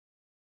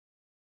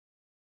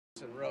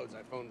Jackson Rhodes.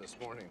 I phoned this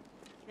morning.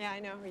 Yeah, I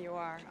know who you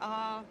are.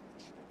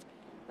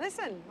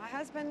 Listen, my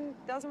husband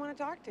doesn't want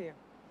to talk to you.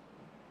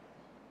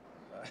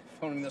 I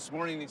phoned him this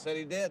morning and he said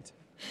he did.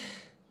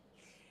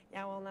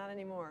 Yeah, well, not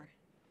anymore.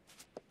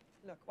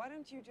 Look, why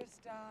don't you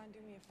just do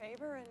me a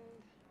favor and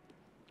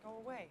go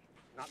away?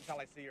 Not until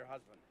I see your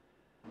husband.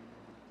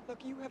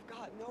 Look, you have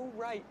got no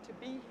right to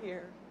be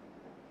here.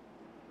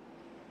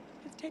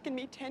 It's taken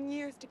me 10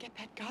 years to get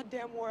that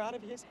goddamn war out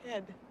of his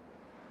head.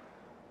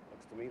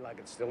 Looks to me like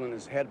it's still in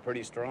his head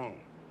pretty strong.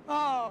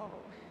 Oh,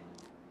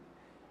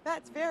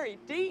 that's very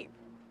deep.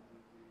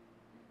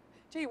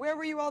 Gee, where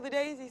were you all the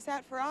days he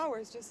sat for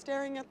hours just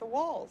staring at the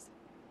walls?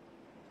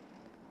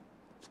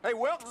 Hey,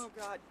 Wilkes! Oh,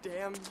 God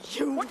damn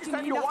you! What you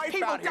send your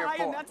wife out here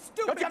for?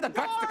 Don't you have the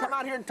guts to come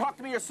out here and talk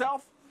to me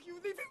yourself? You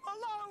leave him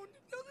alone!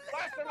 You leave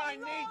Buster, him I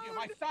alone! need you.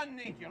 My son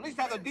needs you. At least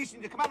have the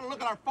decency to come out and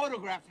look at our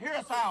photographs. Hear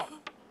us out.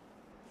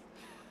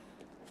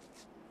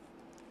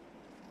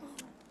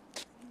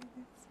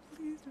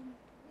 Please don't.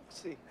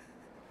 See.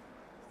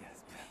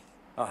 Yes.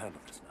 I'll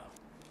handle this now.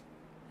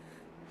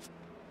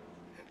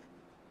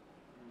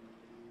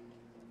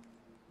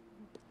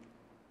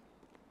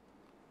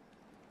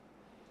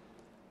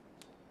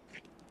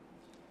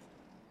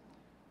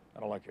 I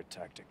don't like your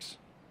tactics.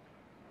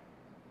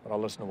 But I'll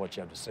listen to what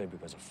you have to say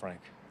because of Frank.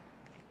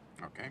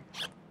 Okay.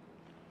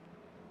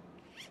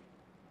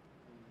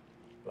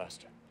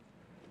 Blaster.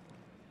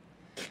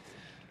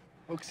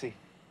 Wilksie,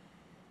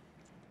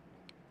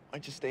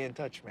 why'd you stay in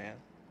touch, man?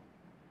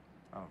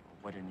 Oh,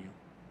 why didn't you?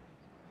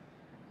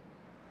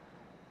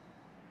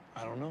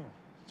 I don't know.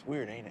 It's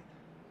weird, ain't it?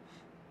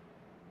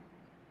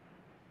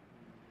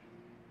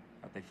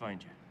 How'd they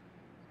find you?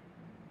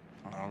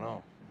 I don't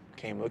know.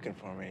 Came looking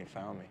for me and he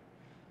found me.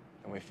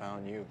 And we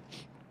found you.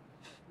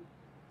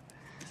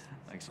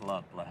 Thanks a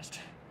lot,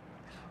 Blaster.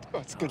 Oh,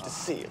 it's good to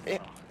see you, man.